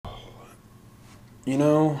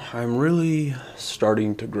I'm really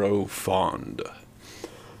starting to grow fond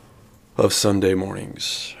of Sunday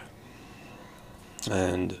mornings.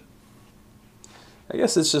 And I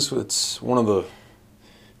guess it's one of the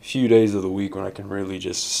few days of the week when I can really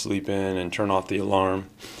just sleep in and turn off the alarm.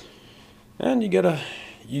 And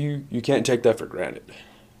you can't take that for granted,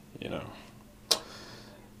 you know.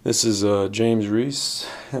 This is James Reese.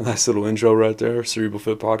 Nice little intro right there, Cerebral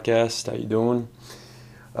Fit Podcast. How you doing?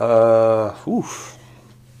 Whew.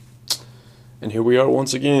 And here we are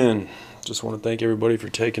once again. Just want to thank everybody for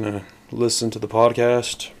taking a listen to the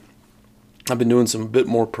podcast. I've been doing some bit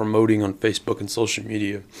more promoting on Facebook and social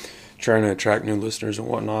media, trying to attract new listeners and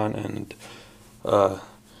whatnot. And,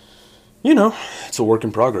 it's a work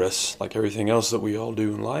in progress, like everything else that we all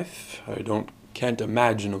do in life. Can't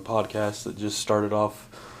imagine a podcast that just started off,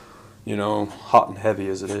 hot and heavy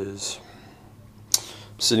as it is.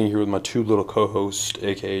 I'm sitting here with my two little co-hosts,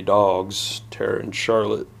 aka dogs, Tara and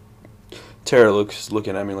Charlotte. Tara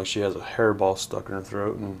looking at me like she has a hairball stuck in her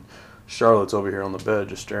throat, and Charlotte's over here on the bed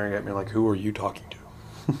just staring at me like, who are you talking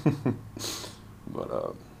to?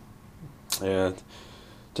 But, yeah,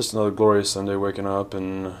 just another glorious Sunday waking up,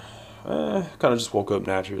 and kind of just woke up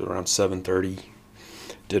naturally around 7:30,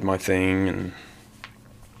 did my thing, and,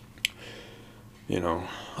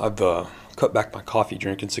 I've cut back my coffee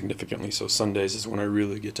drinking significantly, so Sundays is when I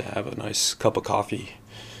really get to have a nice cup of coffee.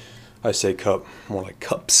 I say cup, more like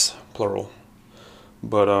cups, plural.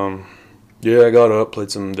 But, yeah, I got up, played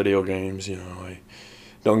some video games. I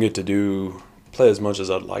don't get to play as much as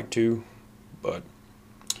I'd like to, but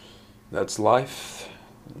that's life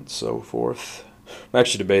and so forth. I'm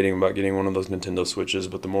actually debating about getting one of those Nintendo Switches,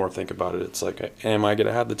 but the more I think about it, it's like, am I going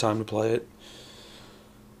to have the time to play it?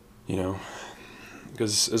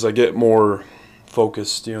 Because as I get more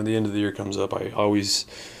focused, the end of the year comes up, I always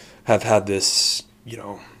have had this,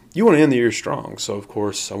 you want to end the year strong. So, of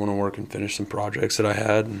course, I want to work and finish some projects that I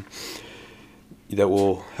had and that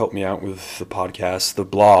will help me out with the podcast, the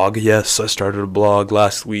blog. Yes, I started a blog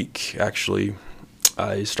last week, actually.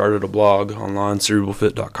 I started a blog online,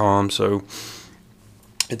 cerebralfit.com. So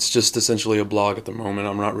it's just essentially a blog at the moment.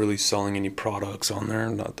 I'm not really selling any products on there.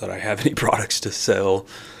 Not that I have any products to sell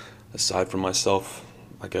aside from myself,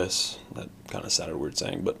 I guess. That kind of sounded weird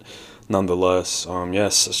saying, but nonetheless,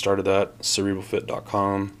 yes, I started that,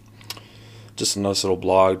 cerebralfit.com. Just a nice little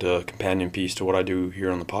blog, a companion piece to what I do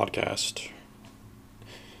here on the podcast.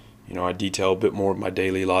 I detail a bit more of my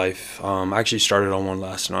daily life. I actually started on one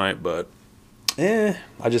last night, but I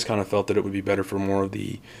just kind of felt that it would be better for more of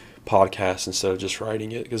the podcast instead of just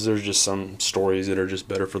writing it, because there's just some stories that are just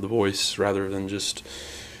better for the voice rather than just,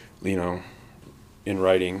 in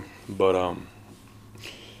writing. But, on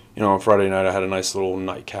Friday night I had a nice little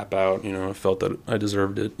nightcap out. I felt that I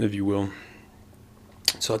deserved it, if you will.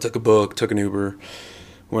 So I took a book, took an Uber,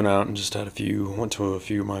 went out and just went to a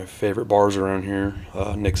few of my favorite bars around here,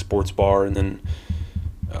 Nick's Sports Bar, and then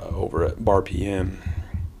over at Bar PM,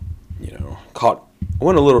 I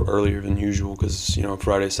went a little earlier than usual because,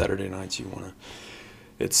 Friday, Saturday nights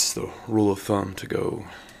it's the rule of thumb to go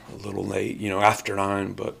a little late, after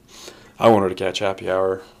 9, but I wanted to catch happy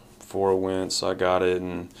hour before I went, so I got it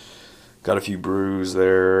and got a few brews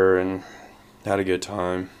there and had a good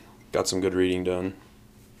time, got some good reading done.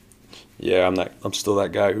 Yeah, I'm still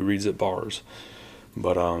that guy who reads at bars.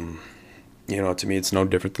 But, to me it's no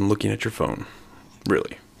different than looking at your phone,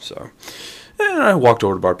 really. So, and I walked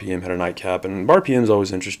over to Bar PM, had a nightcap, and Bar PM is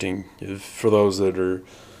always interesting. For those that are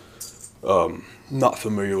not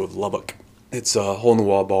familiar with Lubbock, it's a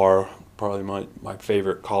hole-in-the-wall bar, probably my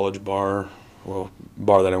favorite college bar,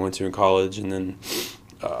 bar that I went to in college, and then,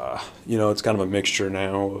 it's kind of a mixture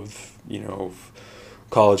now of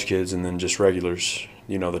college kids and then just regulars,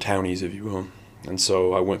 the townies, if you will. And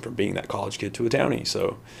so I went from being that college kid to a townie,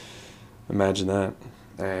 so imagine that.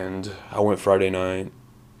 And I went Friday night,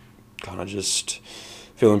 kind of just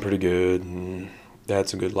feeling pretty good, and they had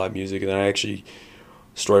some good live music. And then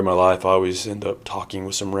story of my life, I always end up talking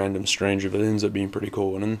with some random stranger that ends up being pretty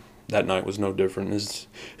cool. And then that night was no different.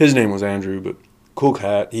 His name was Andrew, but cool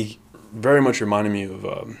cat. He very much reminded me of,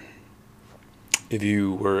 if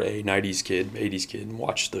you were a 90s kid, 80s kid, and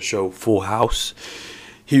watched the show Full House,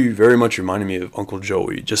 he very much reminded me of Uncle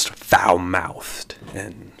Joey, just foul-mouthed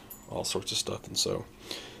and all sorts of stuff. And so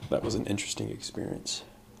that was an interesting experience.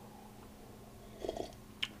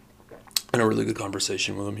 And a really good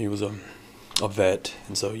conversation with him. He was a vet,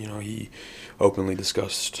 and so, he openly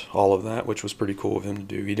discussed all of that, which was pretty cool of him to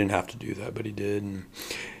do. He didn't have to do that, but he did. And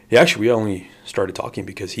we only started talking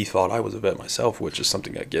because he thought I was a vet myself, which is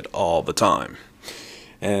something I get all the time.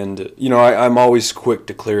 And, you know, I'm always quick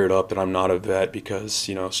to clear it up that I'm not a vet because,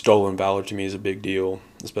 you know, stolen valor to me is a big deal,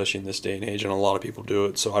 especially in this day and age, and a lot of people do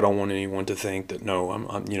it. So I don't want anyone to think that,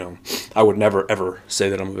 no, you know, I would never, ever say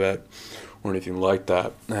that I'm a vet or anything like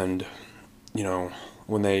that. And, you know,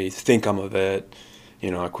 when they think I'm a vet,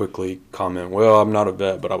 you know, I quickly comment, well, I'm not a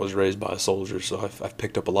vet, but I was raised by a soldier, so I've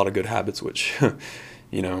picked up a lot of good habits, which,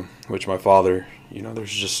 you know, which my father, you know,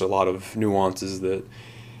 there's just a lot of nuances that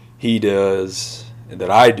he does that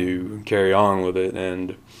I do and carry on with it.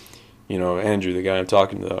 And, you know, Andrew, the guy I'm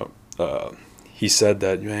talking to, he said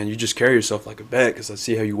that, man, you just carry yourself like a vet because I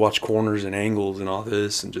see how you watch corners and angles and all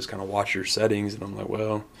this and just kind of watch your settings. And I'm like,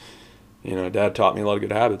 well, you know, Dad taught me a lot of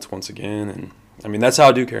good habits once again. And, I mean, that's how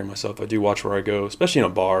I do carry myself. I do watch where I go, especially in a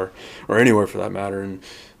bar or anywhere for that matter. And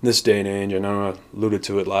this day and age, I know I alluded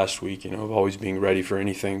to it last week, you know, of always being ready for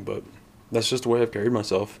anything, but that's just the way I've carried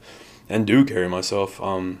myself and do carry myself.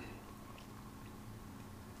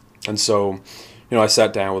 And so, you know, I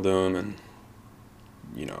sat down with them, and,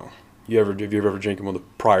 you know, if you're ever drinking with a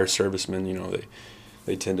prior serviceman, you know,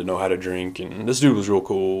 they tend to know how to drink. And this dude was real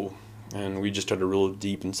cool, and we just had a real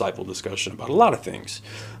deep, insightful discussion about a lot of things,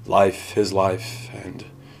 his life, and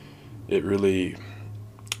it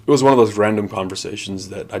was one of those random conversations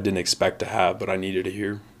that I didn't expect to have, but I needed to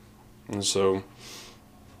hear. And so,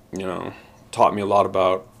 you know, taught me a lot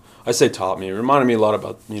about. It reminded me a lot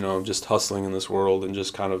about, you know, just hustling in this world and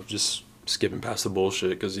just kind of just skipping past the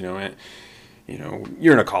bullshit because, you know,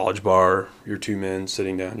 you're in a college bar, you're two men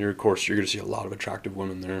sitting down. Of course, you're going to see a lot of attractive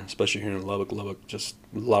women there, especially here in Lubbock. Lubbock, just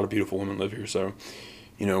a lot of beautiful women live here. So,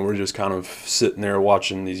 you know, we're just kind of sitting there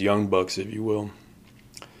watching these young bucks, if you will,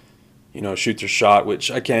 you know, shoot their shot,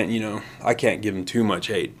 which I can't give them too much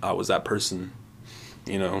hate. I was that person,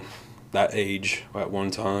 you know, that age at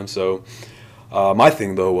one time. So, my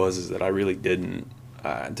thing, though, is that I really didn't.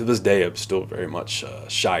 To this day, I'm still very much a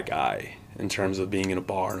shy guy in terms of being in a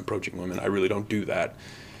bar and approaching women. I really don't do that.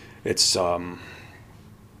 It's, you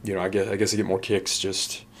know, I guess I get more kicks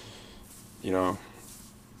just, you know,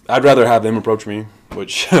 I'd rather have them approach me,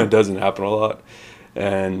 which doesn't happen a lot.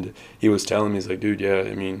 And he was telling me, he's like, dude, yeah,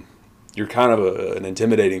 I mean, you're kind of an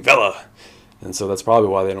intimidating fella. And so that's probably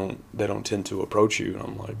why they don't tend to approach you. And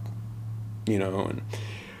I'm like, you know, and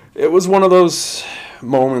it was one of those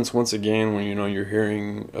moments, once again, when, you know, you're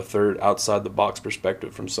hearing a third outside the box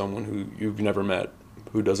perspective from someone who you've never met,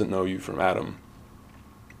 who doesn't know you from Adam,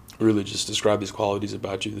 really just describe these qualities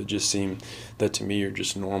about you that just seem that to me are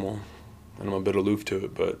just normal, and I'm a bit aloof to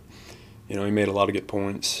it. But, you know, he made a lot of good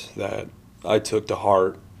points that I took to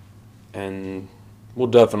heart and will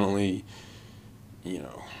definitely, you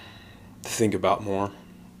know, think about more.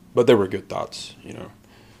 But they were good thoughts, you know.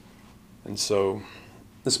 And so,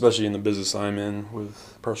 especially in the business I'm in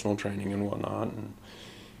with personal training and whatnot, and,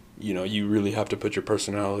 you know, you really have to put your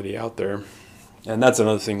personality out there. And that's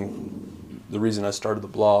another thing. The reason I started the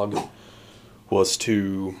blog was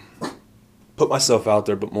to put myself out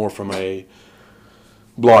there, but more from a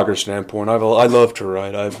blogger standpoint. I love to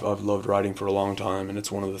write. I've loved writing for a long time, and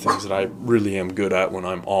it's one of the things that I really am good at when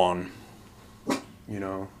I'm on, you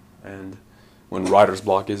know, and when writer's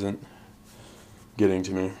block isn't getting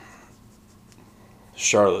to me.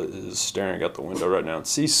 Charlotte is staring out the window right now and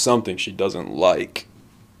sees something she doesn't like.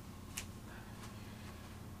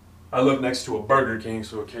 I live next to a Burger King,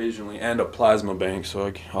 so occasionally, and a plasma bank, so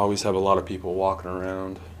I always have a lot of people walking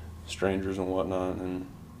around, strangers and whatnot, and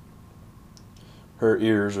her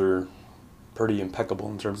ears are pretty impeccable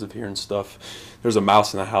in terms of hearing stuff. There's a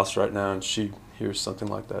mouse in the house right now, and she hears something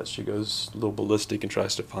like that. She goes a little ballistic and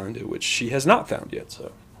tries to find it, which she has not found yet,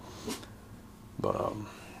 so. But,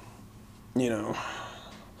 you know,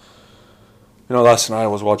 last night I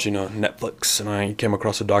was watching Netflix, and I came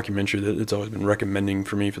across a documentary that it's always been recommending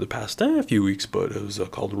for me for the past few weeks, but it was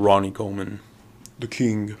called Ronnie Coleman, The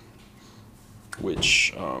King,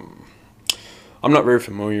 which I'm not very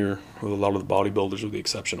familiar with a lot of the bodybuilders with the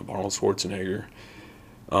exception of Arnold Schwarzenegger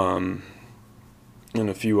and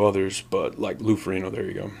a few others, but like Lou Ferrigno, there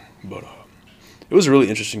you go. But it was a really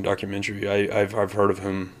interesting documentary. I've heard of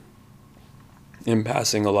him in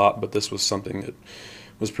passing a lot, but this was something that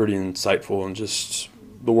was pretty insightful in just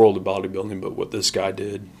the world of bodybuilding. But what this guy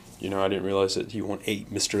did, you know, I didn't realize that he won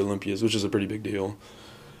 8 Mr. Olympias, which is a pretty big deal.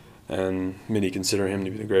 And many consider him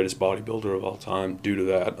to be the greatest bodybuilder of all time due to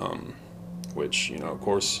that, which, you know, of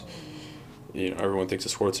course, you know, everyone thinks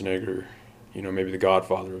of Schwarzenegger, you know, maybe the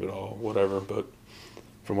godfather of it all, whatever. But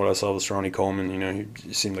from what I saw with Ronnie Coleman, you know,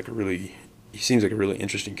 he seems like a really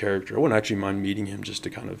interesting character. I wouldn't actually mind meeting him just to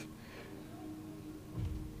kind of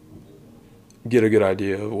get a good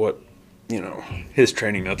idea of what, you know, his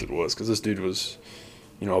training method was, because this dude was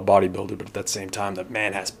a bodybuilder, but at that same time, that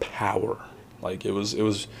man has power. Like it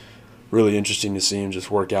was really interesting to see him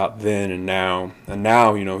just work out then and now. And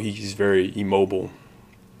now, he's very immobile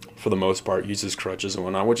for the most part, uses crutches and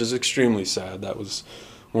whatnot, which is extremely sad. That was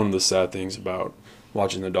one of the sad things about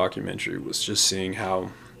watching the documentary, was just seeing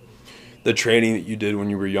how the training that you did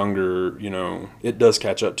when you were younger, it does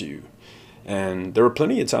catch up to you. And there were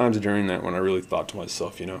plenty of times during that when I really thought to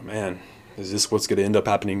myself, man, is this what's going to end up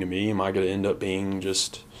happening to me? Am I going to end up being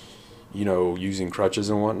just, using crutches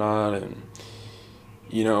and whatnot? And,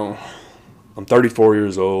 I'm 34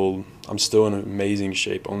 years old. I'm still in amazing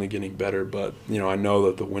shape, only getting better. But, I know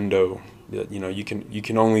that the window, that, you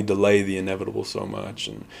can only delay the inevitable so much.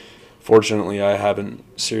 And fortunately, I haven't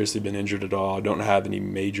seriously been injured at all. I don't have any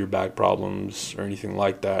major back problems or anything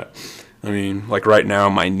like that. I mean, like right now,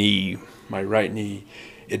 my right knee,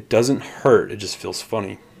 it doesn't hurt. It just feels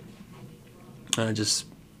funny. And I just,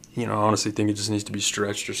 I honestly think it just needs to be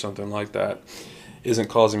stretched or something like that. It isn't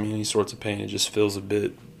causing me any sorts of pain. It just feels a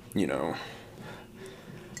bit, I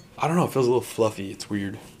don't know, it feels a little fluffy. It's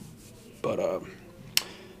weird. But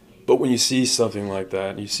when you see something like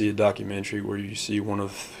that, you see a documentary where you see one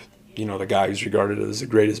of, the guy who's regarded as the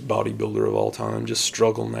greatest bodybuilder of all time just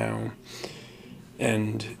struggle now.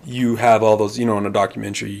 And you have all those, in a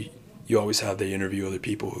documentary, you always have the interview other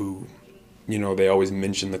people who, they always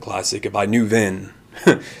mention the classic, "If I knew then,"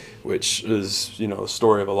 which is, a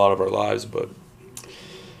story of a lot of our lives. But,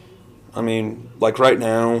 I mean, like right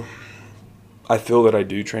now, I feel that I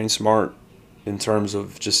do train smart in terms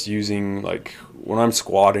of just using, like, when I'm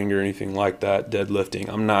squatting or anything like that, deadlifting,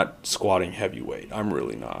 I'm not squatting heavyweight. I'm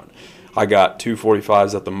really not. I got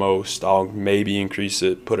 245s at the most. I'll maybe increase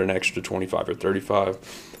it, put an extra 25 or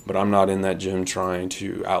 35, but I'm not in that gym trying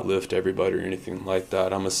to outlift everybody or anything like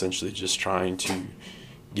that. I'm essentially just trying to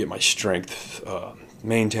get my strength,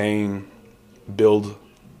 maintain, build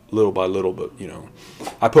little by little, but,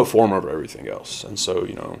 I put form over everything else. And so,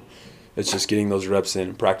 it's just getting those reps in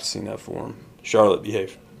and practicing that form. Charlotte,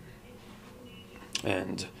 behave.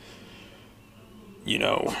 And,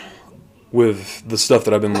 with the stuff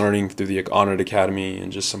that I've been learning through the Honored Academy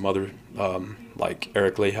and just some other, like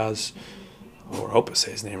Eric Lehas, or I hope I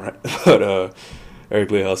say his name right, but Eric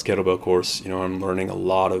Lehas kettlebell course, I'm learning a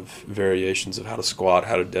lot of variations of how to squat,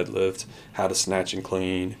 how to deadlift, how to snatch and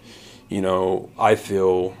clean. I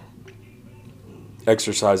feel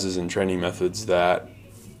exercises and training methods that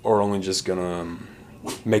are only just going to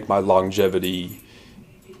make my longevity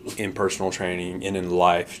in personal training and in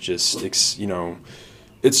life just, it's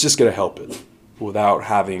just going to help it without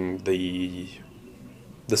having the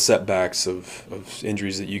setbacks of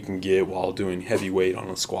injuries that you can get while doing heavy weight on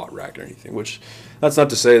a squat rack or anything, which that's not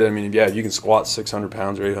to say that, if you can squat 600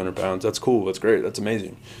 pounds or 800 pounds, that's cool. That's great. That's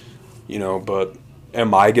amazing. But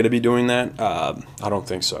am I going to be doing that? I don't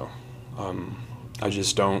think so. I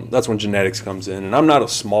just don't. That's when genetics comes in. And I'm not a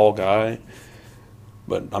small guy,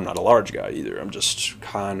 but I'm not a large guy either. I'm just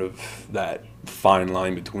kind of that fine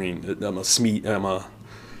line between, a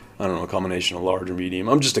combination of large or medium.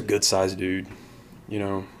 I'm just a good sized dude,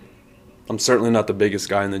 I'm certainly not the biggest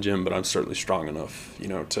guy in the gym, but I'm certainly strong enough,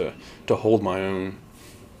 to hold my own,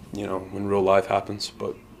 when real life happens.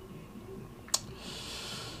 But,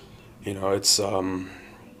 it's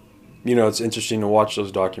interesting to watch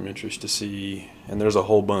those documentaries to see, and there's a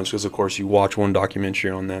whole bunch, because of course you watch one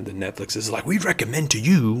documentary on that Netflix is like, we recommend to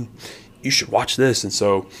you should watch this. And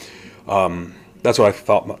so that's what I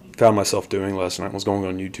found myself doing last night, was going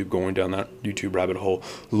on YouTube, going down that YouTube rabbit hole,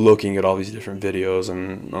 looking at all these different videos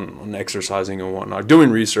and on exercising and whatnot, doing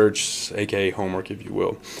research, aka homework, if you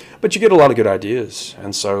will. But you get a lot of good ideas.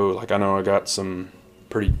 And so, like, I know I got some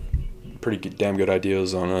pretty damn good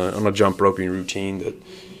ideas on a jump roping routine that,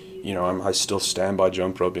 I still stand by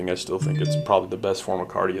jump roping. I still think it's probably the best form of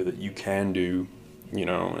cardio that you can do,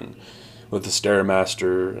 and with the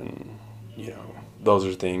Stairmaster, and, those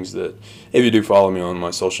are things that, if you do follow me on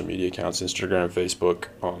my social media accounts, Instagram, Facebook,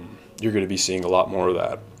 you're going to be seeing a lot more of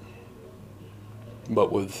that,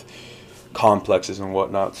 but with complexes and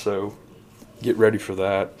whatnot. So get ready for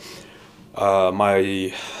that.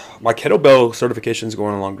 My kettlebell certification is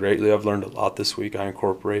going along greatly. I've learned a lot this week. I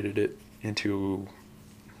incorporated it into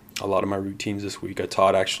a lot of my routines this week. I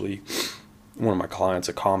taught actually one of my clients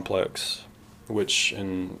a complex, which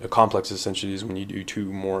in a complex essentially is when you do two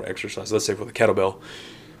more exercises. Let's say for the kettlebell,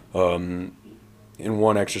 in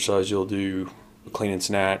one exercise you'll do a clean and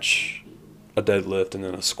snatch, a deadlift, and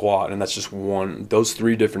then a squat, and that's just those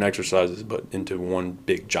three different exercises, but into one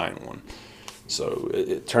big giant one. So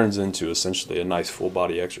it turns into essentially a nice full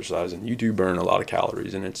body exercise, and you do burn a lot of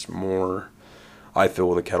calories, and it's more, I feel,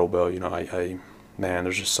 with a kettlebell, man,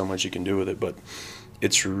 there's just so much you can do with it. But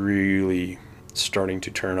it's really starting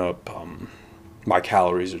to turn up. My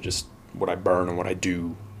calories are just what I burn and what I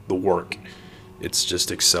do, the work. It's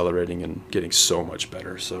just accelerating and getting so much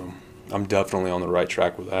better. So I'm definitely on the right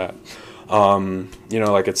track with that.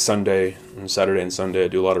 Like it's Sunday and Saturday and Sunday, I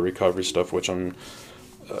do a lot of recovery stuff, which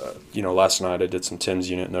last night I did some Tim's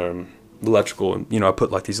unit and electrical, and, I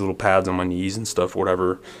put like these little pads on my knees and stuff,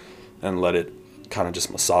 whatever, and let it kind of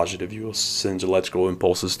just massage it, if you will, send electrical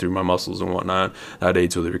impulses through my muscles and whatnot. That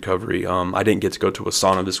aids with the recovery. I didn't get to go to a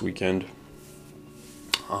sauna this weekend.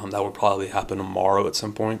 That will probably happen tomorrow at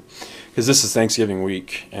some point, because this is Thanksgiving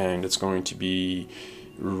week and it's going to be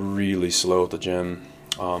really slow at the gym.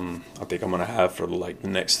 I think I'm going to have for like the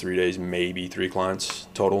next 3 days, maybe 3 clients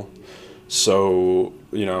total. So,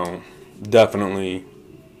 definitely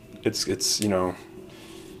it's going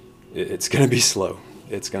to be slow.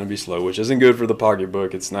 It's going to be slow, which isn't good for the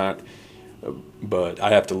pocketbook. It's not, but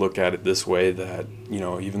I have to look at it this way that,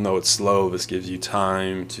 even though it's slow, this gives you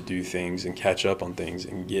time to do things and catch up on things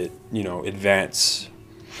and get, advance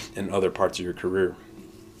in other parts of your career.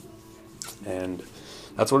 And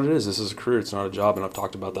that's what it is. This is a career. It's not a job, and I've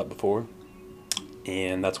talked about that before.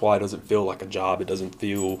 And that's why it doesn't feel like a job. It doesn't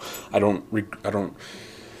feel. I don't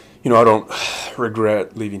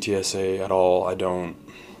regret leaving TSA at all. I don't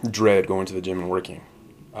dread going to the gym and working.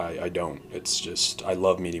 I don't. It's just I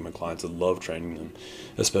love meeting my clients. I love training them,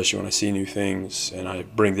 especially when I see new things and I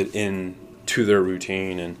bring it in to their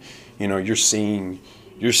routine. And you're seeing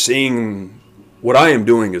what I am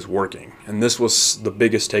doing is working. And this was the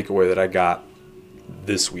biggest takeaway that I got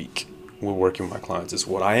this week with working with my clients, is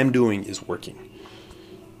what I am doing is working.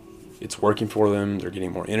 It's working for them. They're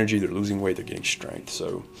getting more energy. They're losing weight. They're getting strength.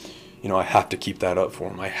 So, I have to keep that up for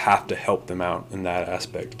them. I have to help them out in that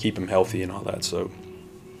aspect, keep them healthy and all that. So,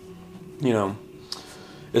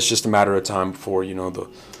 it's just a matter of time before, you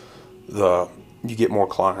get more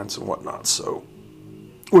clients and whatnot. So,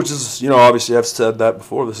 which is, obviously I've said that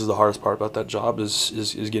before. This is the hardest part about that job is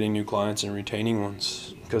getting new clients and retaining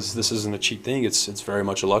ones, because this isn't a cheap thing. It's very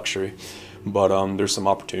much a luxury. But there's some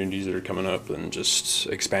opportunities that are coming up, and just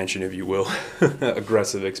expansion, if you will,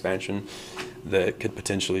 aggressive expansion that could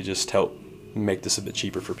potentially just help make this a bit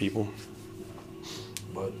cheaper for people.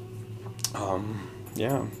 But,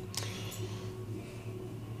 yeah.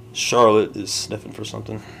 Charlotte is sniffing for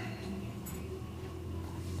something.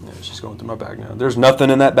 Yeah, she's going through my bag now. There's nothing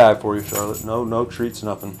in that bag for you, Charlotte. No treats,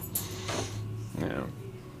 nothing. Yeah.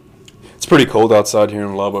 It's pretty cold outside here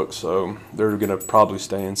in Lubbock, so they're going to probably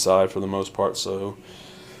stay inside for the most part. So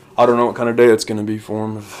I don't know what kind of day it's going to be for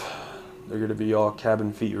them. If they're going to be all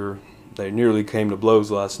cabin fever. They nearly came to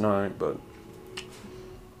blows last night, but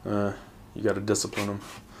you got to discipline them.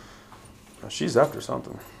 She's after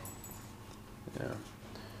something. Yeah.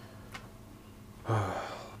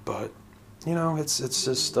 But, it's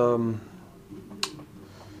just you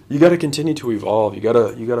got to continue to evolve. You got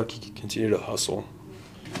to continue to hustle.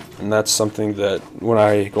 And that's something that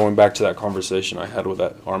going back to that conversation I had with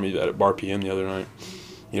that Army vet at Bar PM the other night,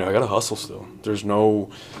 I got to hustle still. There's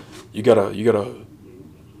no, you got to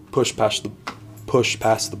push past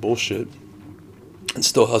the bullshit and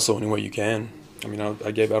still hustle any way you can. I mean,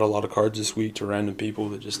 I gave out a lot of cards this week to random people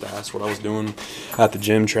that just asked what I was doing at the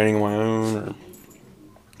gym, training on my own, or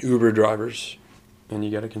Uber drivers. And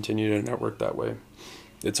you got to continue to network that way.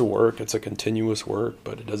 It's a work. It's a continuous work,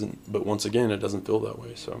 but once again, it doesn't feel that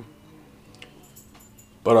way. So,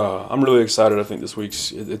 but I'm really excited. I think this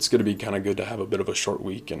week's it's going to be kind of good to have a bit of a short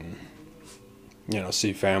week and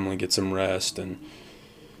see family, get some rest, and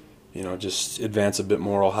just advance a bit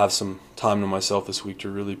more. I'll have some time to myself this week to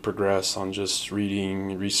really progress on just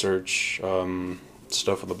reading, research,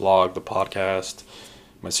 stuff with the blog, the podcast,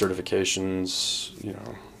 my certifications.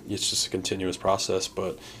 It's just a continuous process,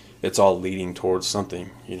 but it's all leading towards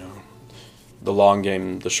something. The long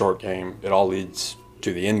game, the short game, it all leads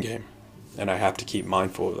to the end game, and I have to keep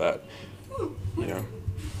mindful of that.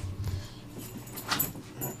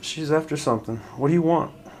 She's after something. What do you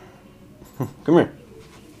want? Come here.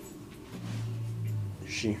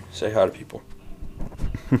 Say hi to people.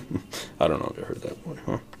 I don't know if you heard that boy,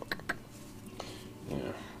 huh?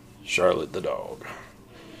 Yeah. Charlotte the dog.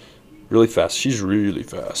 Really fast. She's really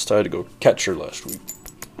fast. I had to go catch her last week.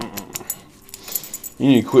 You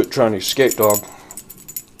need to quit trying to escape, dog.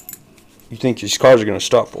 You think these cars are going to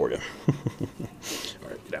stop for you.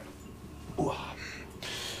 Alright, get down.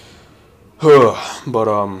 But,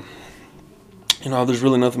 there's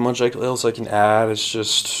really nothing much else I can add. It's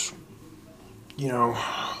just,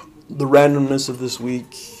 the randomness of this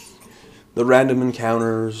week, the random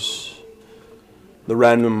encounters, the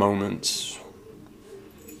random moments.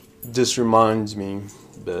 This reminds me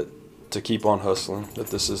that, to keep on hustling, that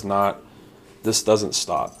this doesn't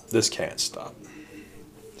stop. This can't stop.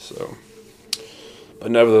 So,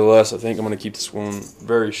 but nevertheless, I think I'm going to keep this one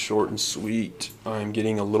very short and sweet. I'm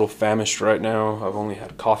getting a little famished right now. I've only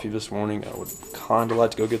had coffee this morning. I would kind of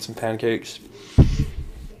like to go get some pancakes.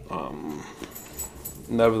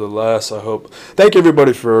 Nevertheless, thank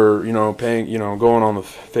everybody for, going on the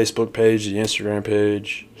Facebook page, the Instagram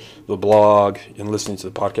page, the blog, and listening to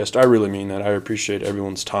the podcast. I really mean that. I appreciate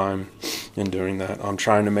everyone's time in doing that. I'm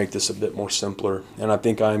trying to make this a bit more simpler, and I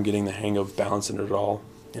think I'm getting the hang of balancing it all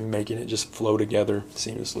and making it just flow together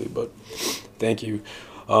seamlessly. But thank you.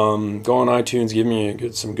 Go on iTunes, give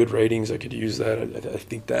me some good ratings. I could use that. I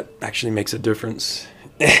think that actually makes a difference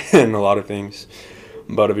in a lot of things.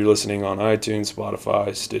 But if you're listening on iTunes,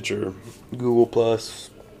 Spotify, Stitcher, Google+,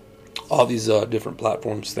 all these different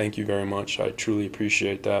platforms, thank you very much. I truly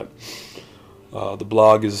appreciate that. The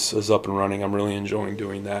blog is up and running. I'm really enjoying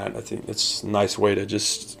doing that. I think it's a nice way to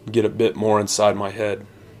just get a bit more inside my head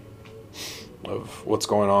of what's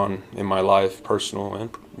going on in my life, personal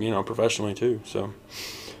and professionally too. So,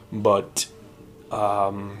 but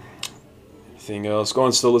anything else? Go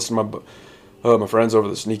and still listen to my friends over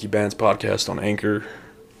the Sneaky Bands podcast on Anchor.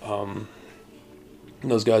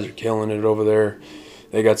 Those guys are killing it over there.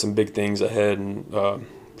 They got some big things ahead and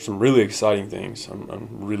some really exciting things. I'm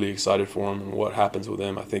really excited for them and what happens with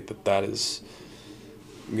them. I think that is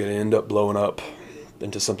going to end up blowing up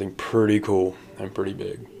into something pretty cool and pretty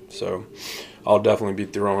big. So I'll definitely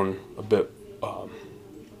be throwing a bit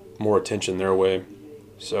more attention their way.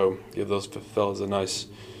 So give those fellas a nice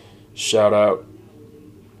shout out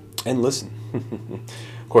and listen.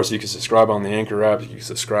 Of course, you can subscribe on the Anchor app. You can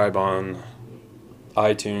subscribe on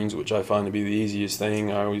iTunes, which I find to be the easiest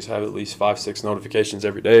thing. I always have at least 5-6 notifications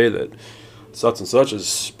every day that such and such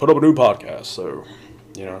has put up a new podcast. So,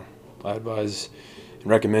 I advise and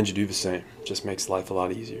recommend you do the same. It just makes life a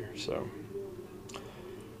lot easier. So,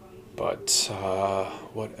 but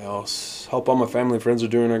what else? Hope all my family and friends are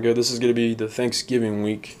doing good. This is going to be the Thanksgiving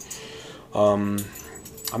week.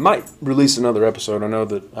 I might release another episode. I know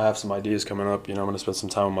that I have some ideas coming up. I'm going to spend some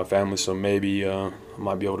time with my family, so maybe I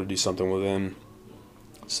might be able to do something with them.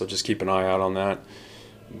 So just keep an eye out on that.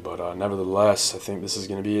 But nevertheless, I think this is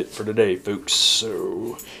going to be it for today, folks.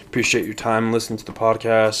 So appreciate your time listening to the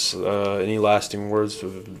podcast. Any lasting words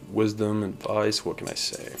of wisdom, advice? What can I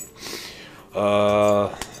say?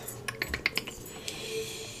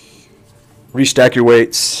 Restack your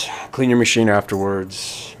weights. Clean your machine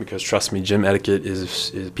afterwards. Because trust me, gym etiquette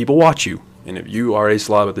is people watch you. And if you are a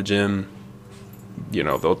slob at the gym,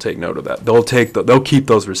 they'll take note of that. They'll keep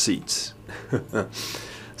those receipts.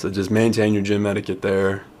 So just maintain your gym etiquette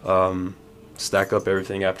there. Stack up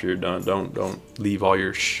everything after you're done. Don't leave all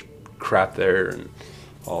your crap there and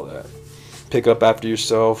all that. Pick up after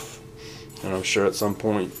yourself, and I'm sure at some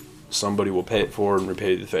point somebody will pay it forward and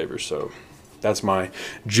repay you the favor. So that's my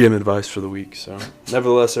gym advice for the week. So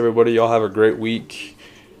nevertheless, everybody, y'all have a great week.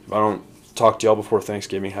 If I don't talk to y'all before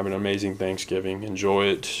Thanksgiving, have an amazing Thanksgiving. Enjoy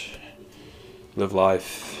it. Live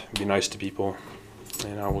life. Be nice to people.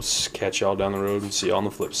 And I will catch y'all down the road and see y'all on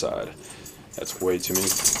the flip side. That's way too many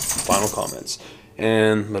final comments.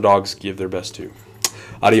 And the dogs give their best too.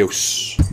 Adios.